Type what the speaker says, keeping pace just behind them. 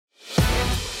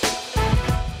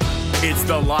It's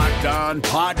the Locked On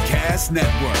Podcast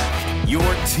Network, your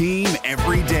team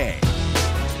every day.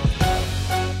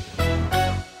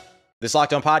 This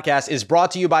Locked On Podcast is brought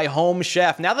to you by Home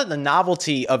Chef. Now that the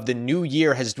novelty of the new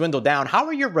year has dwindled down, how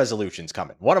are your resolutions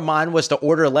coming? One of mine was to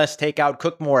order less takeout,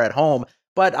 cook more at home,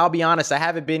 but I'll be honest, I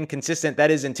haven't been consistent. That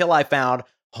is until I found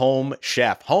Home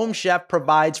Chef. Home Chef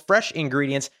provides fresh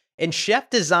ingredients and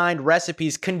chef-designed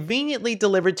recipes conveniently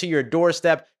delivered to your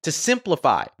doorstep to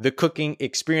simplify the cooking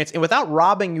experience and without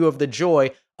robbing you of the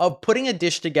joy of putting a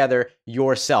dish together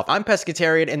yourself. I'm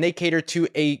pescatarian and they cater to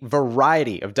a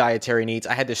variety of dietary needs.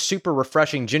 I had this super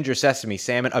refreshing ginger sesame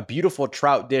salmon, a beautiful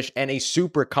trout dish, and a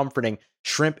super comforting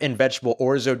shrimp and vegetable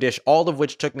orzo dish, all of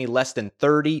which took me less than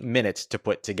 30 minutes to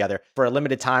put together. For a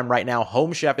limited time right now,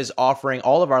 Home Chef is offering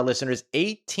all of our listeners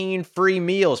 18 free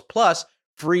meals plus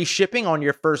free shipping on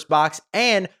your first box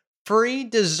and free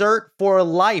dessert for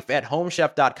life at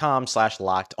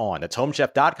homechef.com/lockedon. That's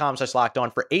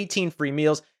homechef.com/lockedon for 18 free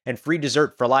meals and free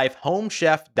dessert for life.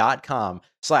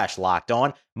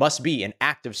 Homechef.com/lockedon. Must be an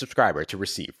active subscriber to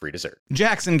receive free dessert.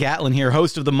 Jackson Gatlin here,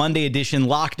 host of the Monday edition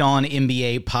Locked On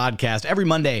NBA podcast. Every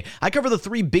Monday, I cover the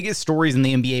three biggest stories in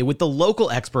the NBA with the local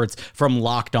experts from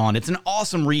Locked On. It's an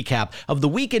awesome recap of the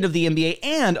weekend of the NBA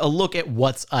and a look at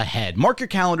what's ahead. Mark your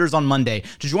calendars on Monday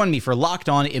to join me for Locked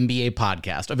On NBA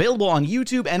podcast, available on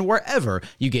YouTube and wherever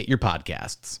you get your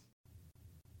podcasts.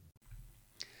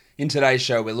 In today's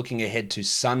show, we're looking ahead to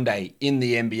Sunday in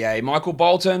the NBA. Michael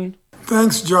Bolton.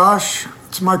 Thanks, Josh.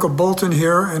 It's Michael Bolton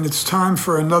here, and it's time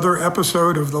for another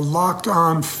episode of the Locked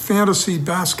On Fantasy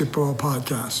Basketball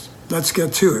Podcast. Let's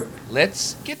get to it.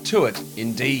 Let's get to it,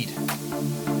 indeed.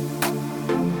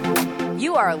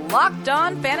 You are Locked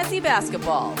On Fantasy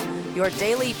Basketball, your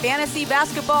daily fantasy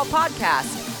basketball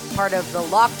podcast, part of the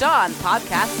Locked On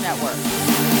Podcast Network.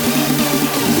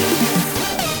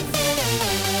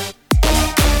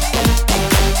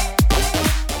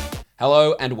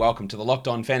 Hello and welcome to the Locked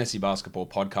On Fantasy Basketball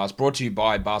Podcast, brought to you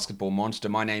by Basketball Monster.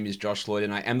 My name is Josh Lloyd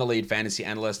and I am the lead fantasy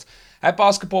analyst at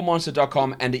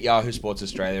basketballmonster.com and at Yahoo Sports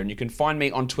Australia. And you can find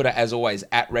me on Twitter, as always,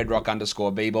 at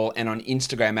redrock_bball and on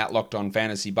Instagram at Locked On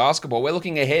Fantasy Basketball. We're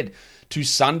looking ahead to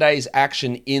Sunday's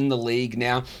action in the league.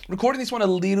 Now, recording this one a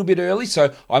little bit early,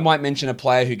 so I might mention a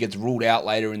player who gets ruled out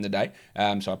later in the day.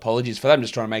 So apologies for that. I'm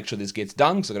just trying to make sure this gets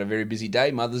done because I've got a very busy day,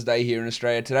 Mother's Day here in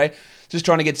Australia today. Just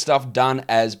trying to get stuff done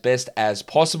as best as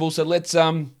possible. So let's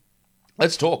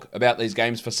talk about these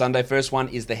games for Sunday. First one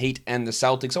is the Heat and the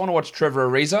Celtics. I want to watch Trevor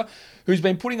Ariza, who's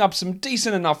been putting up some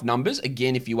decent enough numbers.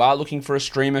 Again, if you are looking for a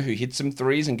streamer who hits some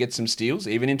threes and gets some steals,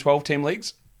 even in 12-team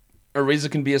leagues, Ariza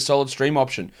can be a solid stream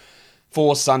option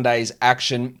for Sunday's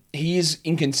action. He is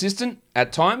inconsistent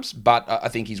at times, but I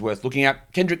think he's worth looking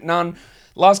at. Kendrick Nunn,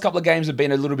 last couple of games have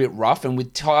been a little bit rough, and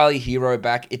with Tyler Hero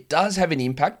back, it does have an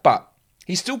impact, but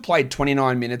he still played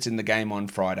 29 minutes in the game on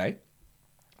Friday.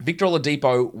 Victor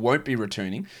Oladipo won't be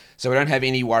returning, so we don't have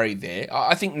any worry there.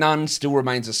 I think Nunn still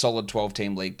remains a solid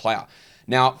 12-team league player.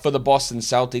 Now, for the Boston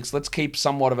Celtics, let's keep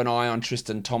somewhat of an eye on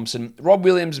Tristan Thompson. Rob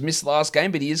Williams missed last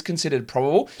game, but he is considered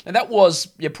probable. And that was,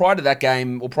 prior to that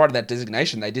game, or prior to that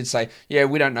designation, they did say,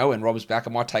 we don't know when Rob's back.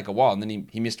 It might take a while. And then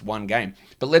he missed one game.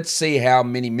 But let's see how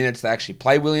many minutes they actually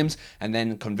play Williams, and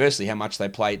then conversely, how much they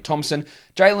play Thompson.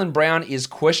 Jaylen Brown is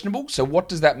questionable. So what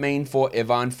does that mean for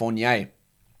Evan Fournier?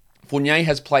 Fournier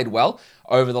has played well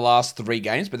over the last 3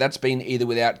 games, but that's been either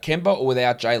without Kemba or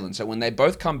without Jaylen. So when they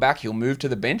both come back, he'll move to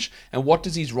the bench. And what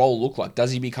does his role look like?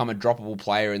 Does he become a droppable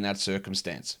player in that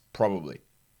circumstance? Probably.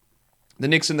 The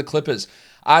Knicks and the Clippers.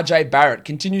 RJ Barrett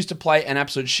continues to play an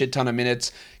absolute shit ton of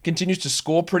minutes, continues to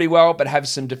score pretty well, but have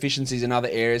some deficiencies in other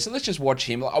areas. So let's just watch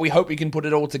him. We hope we can put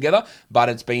it all together, but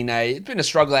it's been a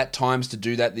struggle at times to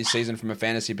do that this season from a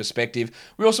fantasy perspective.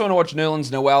 We also want to watch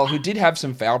Nerlens Noel, who did have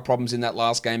some foul problems in that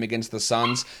last game against the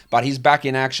Suns, but he's back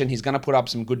in action. He's going to put up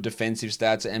some good defensive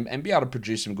stats and be able to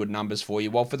produce some good numbers for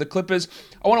you. While for the Clippers,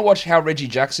 I want to watch how Reggie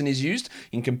Jackson is used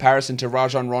in comparison to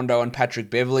Rajon Rondo and Patrick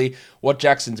Beverley, what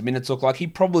Jackson's minutes look like. He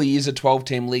probably is a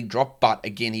 12-team league drop, but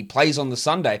again, he plays on the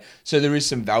Sunday, so there is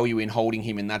some value in holding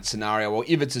him in that scenario. Or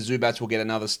Ivica Zubac will get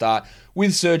another start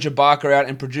with Serge Ibaka out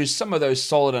and produce some of those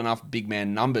solid enough big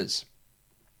man numbers.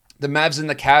 The Mavs and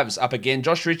the Cavs up again.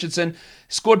 Josh Richardson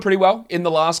scored pretty well in the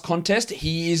last contest.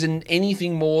 He isn't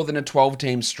anything more than a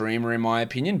 12-team streamer in my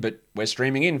opinion, but we're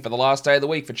streaming in for the last day of the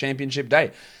week for Championship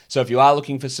Day. So if you are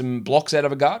looking for some blocks out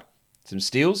of a guard, some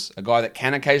steals, a guy that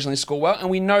can occasionally score well, and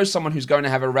we know someone who's going to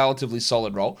have a relatively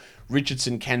solid role,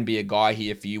 Richardson can be a guy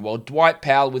here for you. While Dwight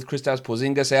Powell with Kristaps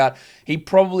Porzingis out, he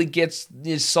probably gets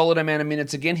this solid amount of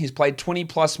minutes again. He's played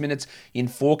 20-plus minutes in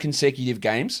 4 consecutive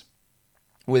games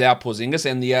without Porzingis,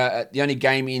 and the only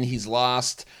game in his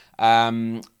last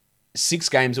 6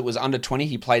 games it was under 20,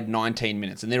 he played 19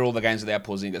 minutes, and they're all the games without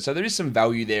Porzingis. So there is some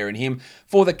value there in him.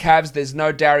 For the Cavs, there's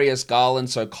no Darius Garland,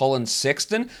 so Colin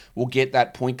Sexton will get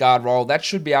that point guard role. That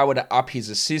should be able to up his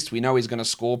assists. We know he's going to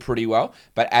score pretty well,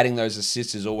 but adding those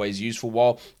assists is always useful.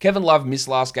 While Kevin Love missed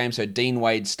last game, so Dean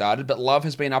Wade started, but Love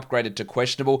has been upgraded to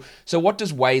questionable. So what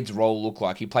does Wade's role look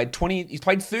like? He's played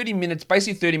 30 minutes,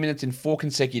 basically 30 minutes in 4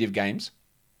 consecutive games.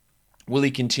 Will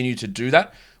he continue to do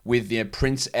that? With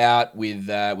Prince out, with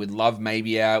Love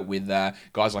maybe out, with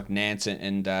guys like Nance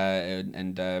and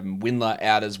Windler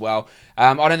out as well.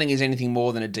 I don't think he's anything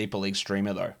more than a deeper league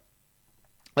streamer though.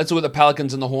 Let's look at the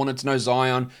Pelicans and the Hornets. No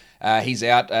Zion. He's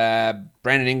out.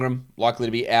 Brandon Ingram likely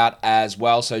to be out as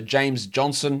well. So James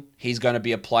Johnson, he's going to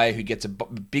be a player who gets a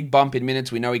big bump in minutes.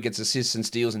 We know he gets assists and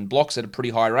steals and blocks at a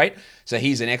pretty high rate. So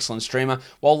he's an excellent streamer.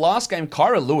 While last game,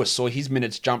 Kyra Lewis saw his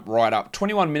minutes jump right up.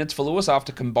 21 minutes for Lewis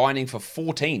after combining for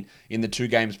 14 in the 2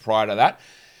 games prior to that.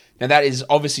 Now, that is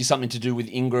obviously something to do with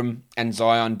Ingram and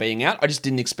Zion being out. I just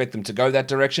didn't expect them to go that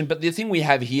direction. But the thing we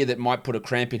have here that might put a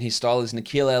cramp in his style is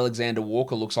Nickeil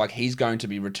Alexander-Walker looks like he's going to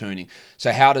be returning.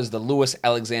 So how does the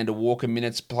Lewis-Alexander-Walker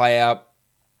minutes play out?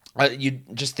 You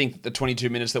just think that the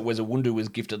 22 minutes that Wezawundu was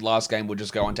gifted last game will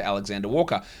just go on to Alexander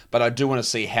Walker. But I do want to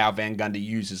see how Van Gundy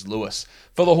uses Lewis.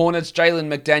 For the Hornets,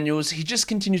 Jalen McDaniels, he just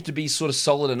continues to be sort of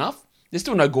solid enough. There's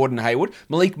still no Gordon Hayward.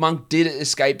 Malik Monk did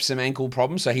escape some ankle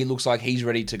problems, so he looks like he's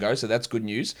ready to go. So that's good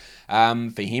news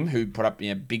for him, who put up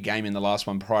a big game in the last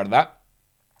one prior to that.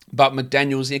 But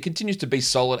McDaniels continues to be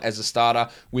solid as a starter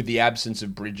with the absence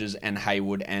of Bridges and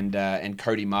Hayward, and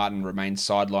Cody Martin remains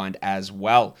sidelined as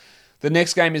well. The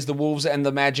next game is the Wolves and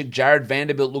the Magic. Jared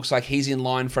Vanderbilt looks like he's in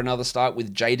line for another start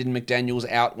with Jaden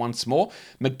McDaniels out once more.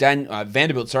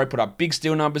 Vanderbilt put up big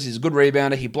steal numbers. He's a good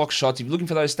rebounder. He blocks shots. If you're looking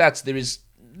for those stats, there is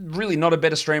really not a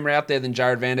better streamer out there than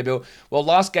Jared Vanderbilt. Well,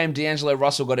 last game, D'Angelo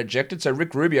Russell got ejected, so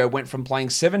Rick Rubio went from playing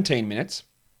 17 minutes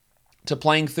to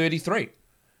playing 33.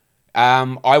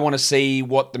 I want to see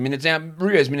what the minutes... Now,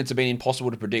 Rubio's minutes have been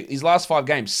impossible to predict. His last 5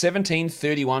 games, 17,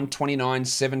 31, 29,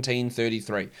 17,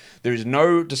 33. There is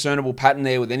no discernible pattern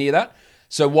there with any of that.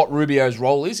 So what Rubio's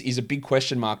role is a big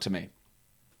question mark to me.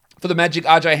 For the Magic,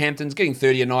 RJ Hampton's getting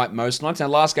 30 a night most nights. Now,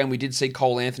 last game we did see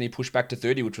Cole Anthony push back to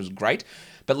 30, which was great.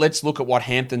 But let's look at what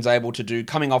Hampton's able to do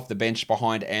coming off the bench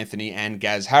behind Anthony and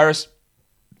Gaz Harris.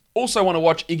 Also want to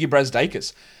watch Iggy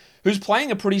Brazdeikis, who's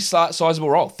playing a pretty sizable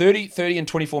role. 30, and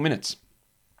 24 minutes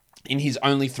in his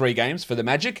only 3 games for the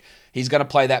Magic. He's going to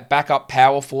play that backup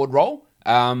power forward role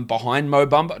behind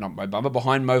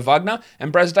behind Mo Wagner.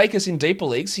 And Brazdeikis in deeper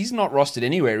leagues, he's not rostered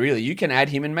anywhere really. You can add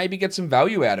him and maybe get some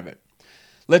value out of it.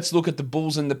 Let's look at the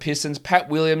Bulls and the Pistons. Pat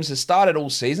Williams has started all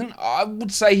season. I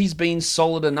would say he's been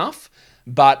solid enough,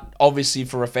 but obviously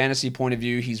for a fantasy point of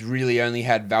view, he's really only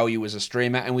had value as a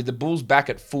streamer, and with the Bulls back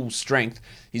at full strength,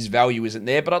 his value isn't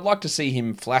there, but I'd like to see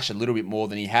him flash a little bit more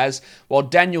than he has. While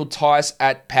Daniel Tice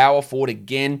at power forward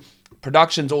again,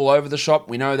 production's all over the shop,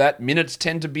 we know that. Minutes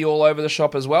tend to be all over the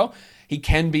shop as well. He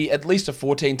can be at least a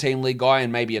 14-team league guy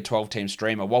and maybe a 12-team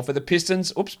streamer. While for the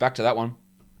Pistons, back to that one.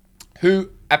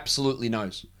 Who absolutely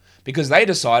knows? Because they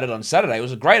decided on Saturday it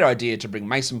was a great idea to bring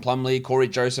Mason Plumlee, Corey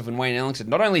Joseph, and Wayne Ellington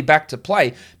not only back to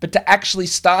play, but to actually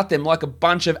start them like a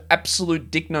bunch of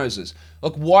absolute dick noses.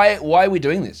 Look, why are we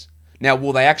doing this? Now,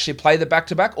 will they actually play the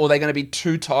back-to-back, or are they going to be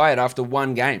too tired after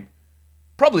one game?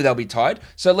 Probably they'll be tired,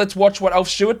 so let's watch what Alf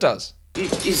Stewart does.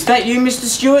 Is that you, Mr.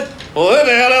 Stewart? Well, who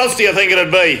the hell else do you think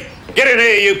it'd be? Get in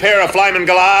here, you pair of flaming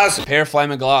galahs. Pair of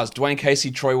flaming galahs. Dwayne Casey,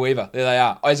 Troy Weaver. There they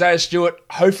are. Isaiah Stewart,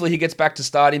 hopefully he gets back to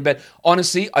starting, but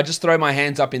honestly, I just throw my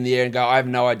hands up in the air and go, I have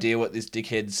no idea what these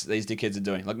dickheads are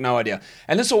doing. Like, no idea.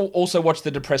 And let's also watch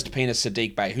the depressed penis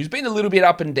Sadiq Bey, who's been a little bit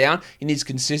up and down in his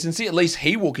consistency. At least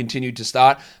he will continue to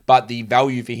start, but the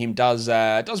value for him does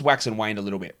wax and wane a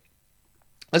little bit.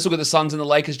 Let's look at the Suns and the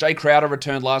Lakers. Jay Crowder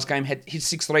returned last game, hit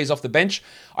 6 threes off the bench.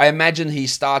 I imagine he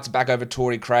starts back over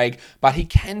Torrey Craig, but he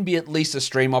can be at least a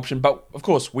stream option. But, of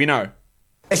course, we know.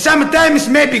 Sometimes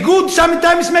it may be good,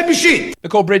 sometimes it may be shit.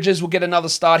 Mikal Bridges will get another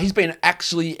start. He's been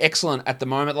actually excellent at the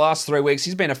moment. The last 3 weeks,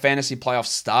 he's been a fantasy playoff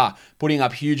star, putting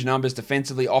up huge numbers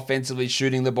defensively, offensively,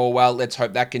 shooting the ball well. Let's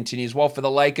hope that continues. Well, for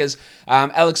the Lakers,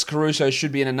 Alex Caruso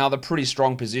should be in another pretty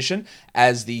strong position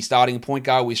as the starting point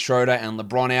guard with Schroeder and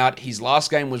LeBron out. His last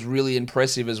game was really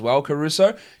impressive as well.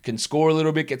 Caruso can score a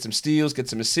little bit, get some steals, get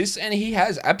some assists, and he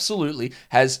absolutely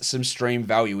has some stream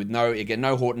value with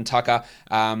no Horton Tucker.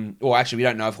 Or actually, we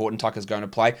don't know if Horton Tucker's going to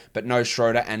play, but no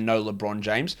Schroeder and no LeBron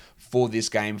James for this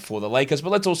game for the Lakers. But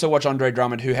let's also watch Andre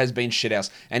Drummond, who has been shithouse,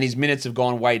 and his minutes have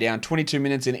gone way down. 22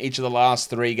 minutes in each of the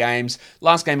last 3 games.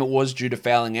 Last game it was due to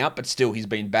fouling out, but still he's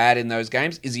been bad in those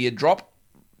games. Is he a drop?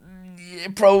 Yeah,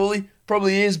 probably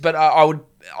Probably is, but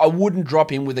I wouldn't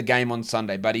drop him with a game on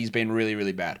Sunday, but he's been really,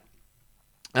 really bad.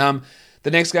 The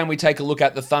next game we take a look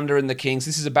at, the Thunder and the Kings.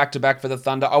 This is a back-to-back for the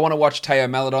Thunder. I want to watch Teo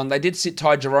Maledon. They did sit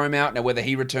Ty Jerome out. Now, whether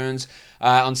he returns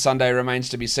on Sunday remains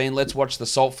to be seen. Let's watch the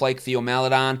Salt Flake Theo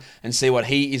Maledon and see what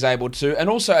he is able to. And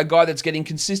also a guy that's getting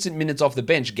consistent minutes off the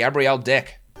bench, Gabriel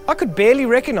Deck. I could barely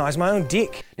recognise my own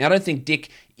Dick. Now, I don't think Dick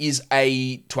is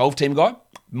a 12-team guy.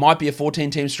 Might be a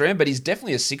 14-team stream, but he's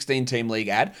definitely a 16-team league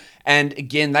ad. And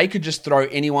again, they could just throw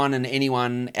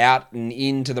anyone out and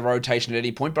into the rotation at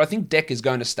any point, but I think Deck is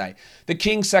going to stay. The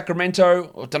Kings,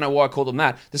 Sacramento, I don't know why I called them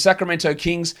that. The Sacramento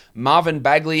Kings, Marvin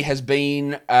Bagley has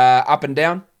been up and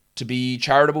down, to be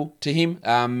charitable to him.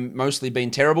 Mostly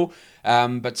been terrible,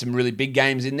 but some really big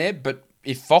games in there. But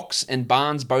if Fox and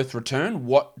Barnes both return,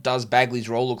 what does Bagley's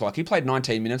role look like? He played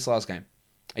 19 minutes last game.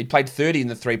 He played 30 in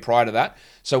the 3 prior to that.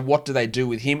 So what do they do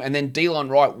with him? And then Delon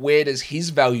Wright, where does his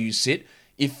value sit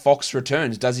if Fox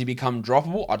returns? Does he become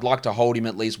droppable? I'd like to hold him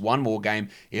at least one more game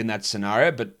in that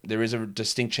scenario, but there is a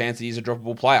distinct chance that he's a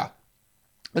droppable player.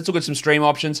 Let's look at some stream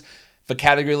options for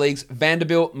category leagues.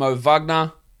 Vanderbilt, Mo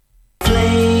Wagner.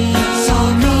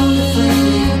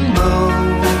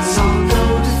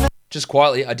 Just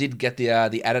quietly, I did get the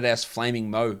Adidas Flaming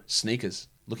Mo sneakers.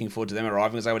 Looking forward to them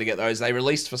arriving. I was able to get those. They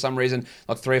released for some reason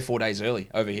like 3 or 4 days early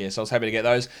over here, so I was happy to get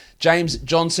those. James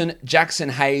Johnson, Jackson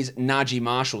Hayes, Najee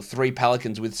Marshall, 3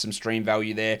 Pelicans with some stream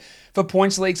value there. For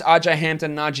points leagues, RJ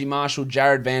Hampton, Najee Marshall,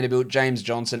 Jared Vanderbilt, James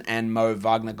Johnson, and Mo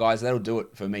Wagner. Guys, that'll do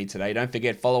it for me today. Don't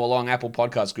forget, follow along Apple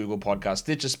Podcasts, Google Podcasts,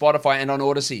 Stitcher, Spotify, and on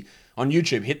Odyssey. On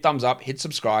YouTube, hit thumbs up, hit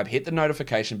subscribe, hit the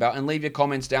notification bell, and leave your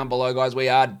comments down below, guys. We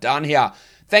are done here.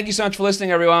 Thank you so much for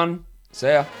listening, everyone. See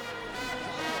ya.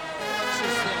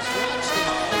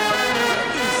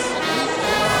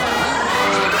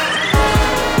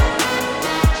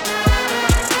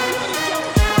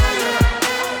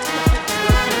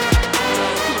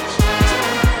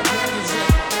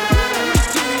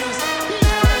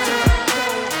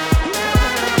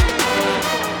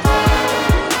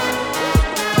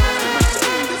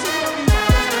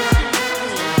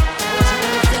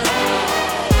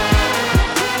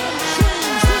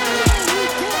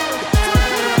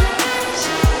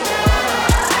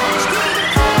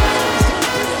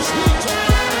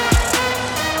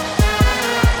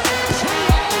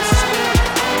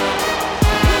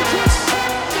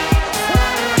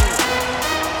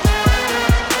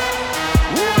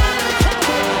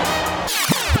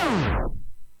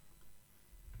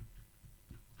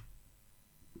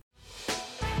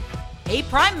 Hey,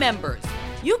 Prime members,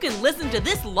 you can listen to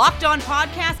this Locked On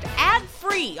podcast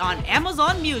ad-free on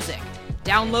Amazon Music.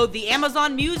 Download the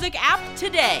Amazon Music app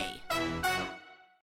today.